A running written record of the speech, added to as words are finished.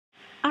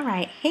All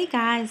right, hey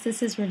guys,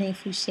 this is Renee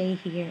Fouché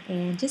here,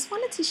 and just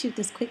wanted to shoot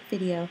this quick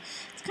video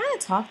to kind of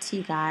talk to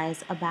you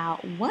guys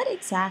about what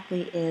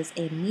exactly is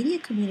a media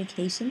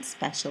communication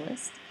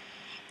specialist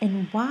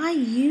and why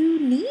you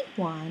need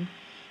one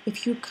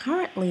if you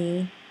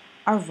currently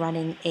are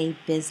running a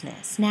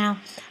business. Now,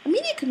 a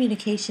media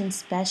communication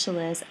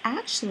specialist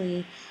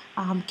actually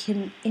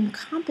can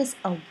encompass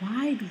a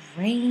wide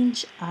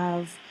range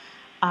of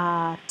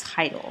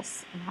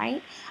titles,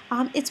 right?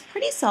 It's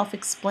pretty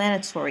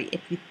self-explanatory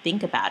if you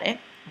think about it,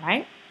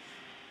 right?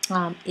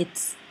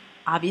 It's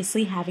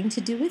obviously having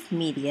to do with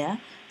media,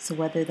 so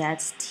whether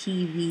that's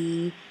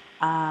TV,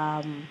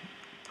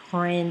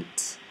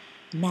 print,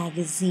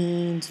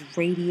 magazines,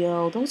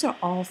 radio, those are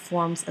all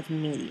forms of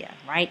media,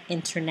 right?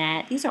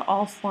 Internet, these are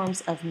all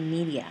forms of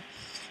media.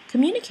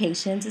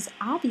 Communications is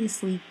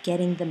obviously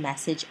getting the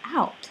message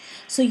out.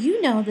 So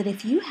you know that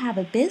if you have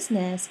a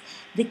business,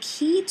 the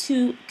key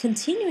to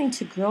continuing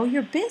to grow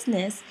your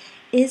business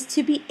is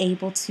to be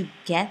able to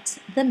get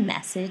the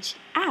message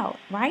out,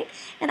 right?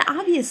 And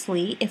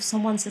obviously, if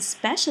someone's a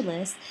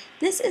specialist,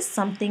 this is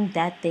something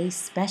that they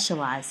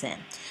specialize in.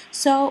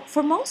 So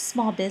for most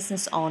small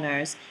business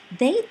owners,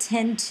 they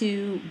tend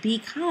to be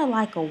kind of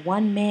like a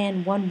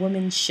one-man,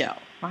 one-woman show,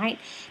 right?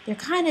 They're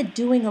kind of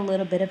doing a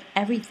little bit of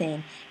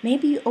everything.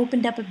 Maybe you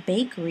opened up a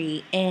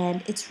bakery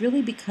and it's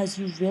really because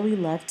you really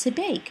love to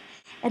bake.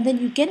 And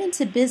then you get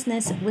into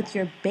business with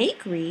your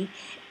bakery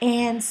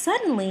and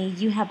suddenly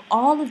you have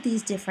all of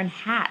these different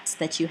hats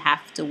that you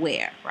have to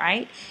wear,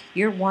 right?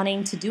 You're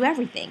wanting to do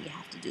everything. You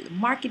have to do the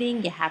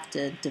marketing, you have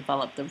to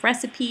develop the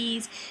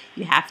recipes,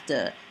 you have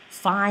to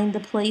find the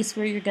place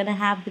where you're going to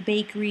have the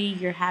bakery,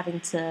 you're having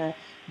to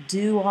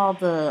do all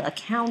the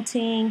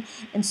accounting,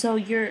 and so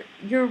you're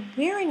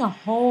wearing a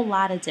whole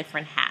lot of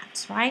different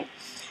hats, right?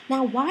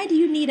 Now, why do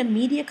you need a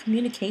media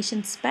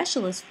communication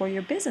specialist for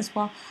your business?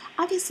 Well,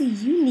 obviously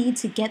you need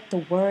to get the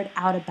word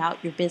out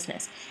about your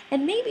business.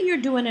 And maybe you're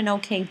doing an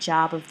okay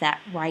job of that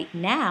right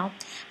now.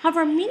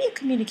 However, a media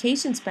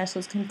communication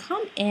specialist can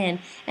come in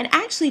and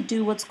actually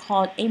do what's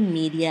called a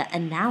media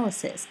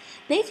analysis.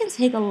 They can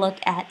take a look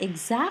at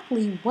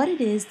exactly what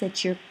it is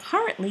that you're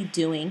currently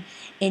doing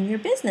in your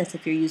business.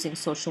 If you're using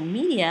social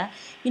media,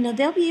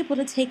 they'll be able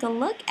to take a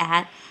look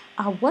at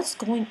what's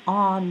going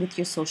on with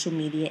your social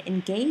media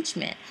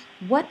engagement.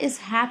 What is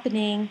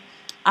happening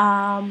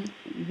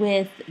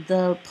with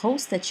the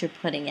posts that you're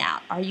putting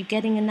out? Are you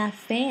getting enough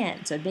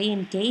fans? Are they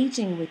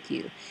engaging with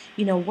you?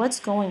 What's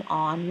going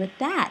on with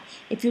that?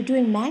 If you're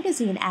doing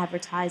magazine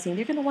advertising,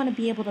 they're going to want to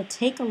be able to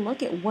take a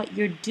look at what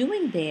you're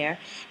doing there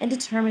and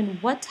determine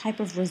what type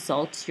of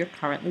results you're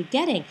currently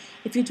getting.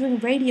 If you're doing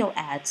radio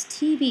ads,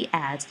 TV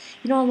ads,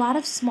 a lot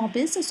of small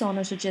business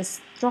owners are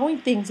just throwing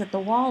things at the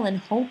wall and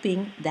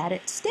hoping that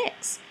it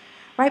sticks,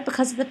 right?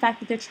 Because of the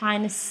fact that they're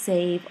trying to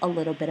save a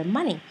little bit of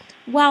money.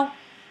 Well,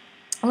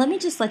 let me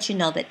just let you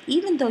know that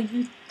even though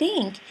you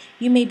think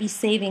you may be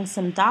saving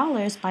some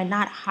dollars by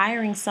not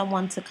hiring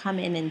someone to come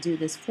in and do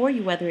this for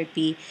you, whether it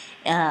be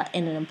in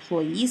an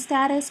employee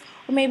status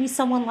or maybe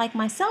someone like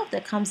myself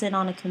that comes in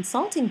on a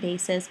consulting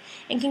basis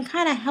and can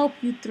kind of help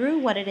you through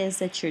what it is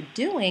that you're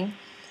doing,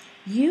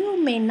 you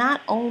may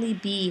not only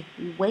be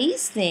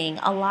wasting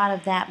a lot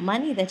of that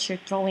money that you're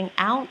throwing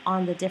out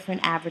on the different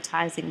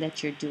advertising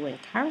that you're doing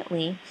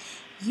currently,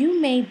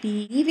 you may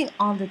be leaving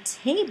on the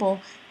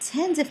table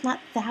tens, if not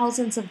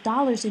thousands of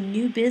dollars in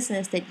new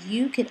business that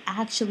you could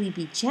actually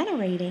be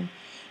generating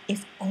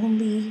if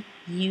only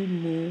you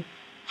knew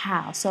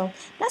how. So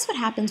that's what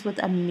happens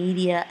with a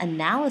media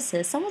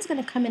analysis. Someone's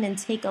going to come in and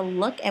take a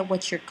look at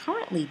what you're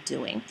currently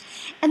doing,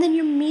 and then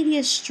your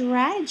media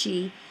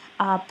strategy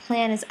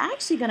plan is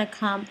actually going to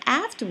come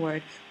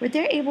afterward, where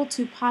they're able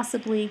to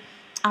possibly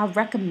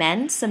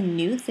recommend some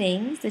new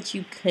things that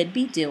you could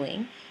be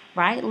doing,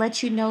 right?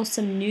 Let you know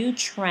some new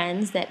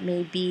trends that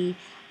may be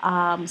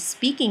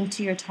speaking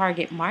to your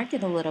target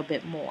market a little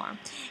bit more.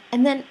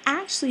 And then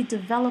actually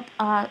develop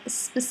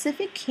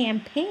specific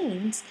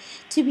campaigns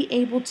to be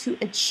able to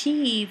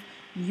achieve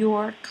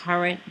your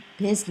current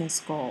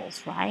business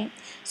goals, right?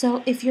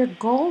 So if your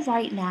goal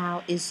right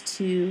now is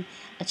to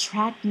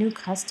attract new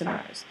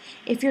customers,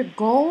 if your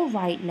goal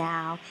right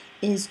now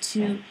is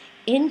to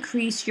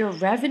increase your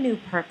revenue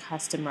per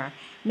customer,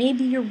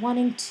 maybe you're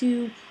wanting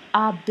to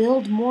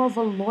build more of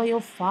a loyal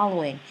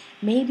following.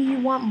 Maybe you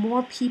want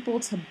more people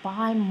to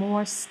buy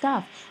more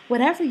stuff.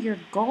 Whatever your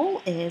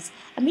goal is,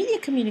 a media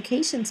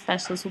communication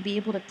specialist will be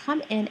able to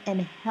come in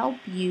and help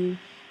you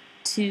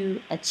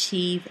to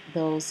achieve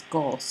those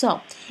goals. So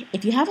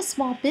if you have a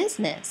small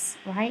business,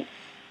 right,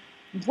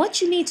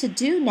 what you need to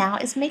do now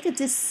is make a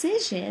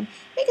decision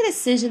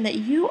that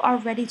you are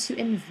ready to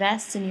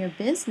invest in your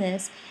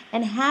business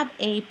and have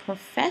a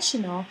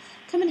professional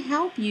come and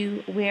help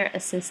you where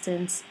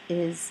assistance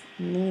is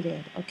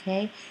needed,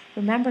 okay?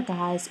 Remember,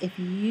 guys, if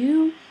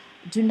you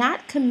do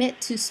not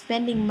commit to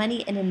spending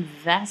money and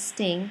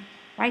investing,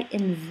 right,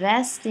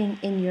 investing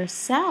in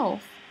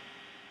yourself,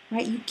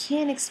 right, you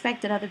can't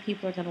expect that other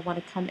people are going to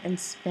want to come and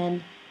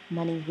spend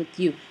money with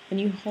you. When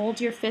you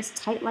hold your fist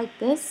tight like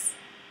this,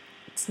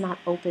 it's not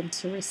open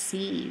to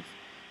receive.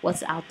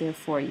 what's out there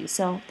for you.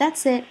 So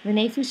that's it.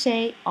 Renee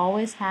Fouché,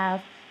 always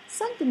have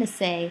something to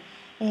say.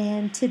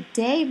 And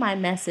today my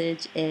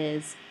message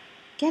is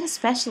get a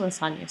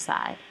specialist on your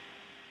side.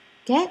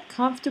 Get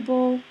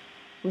comfortable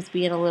with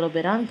being a little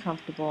bit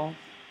uncomfortable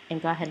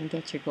and go ahead and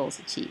get your goals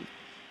achieved.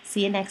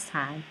 See you next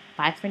time.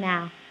 Bye for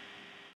now.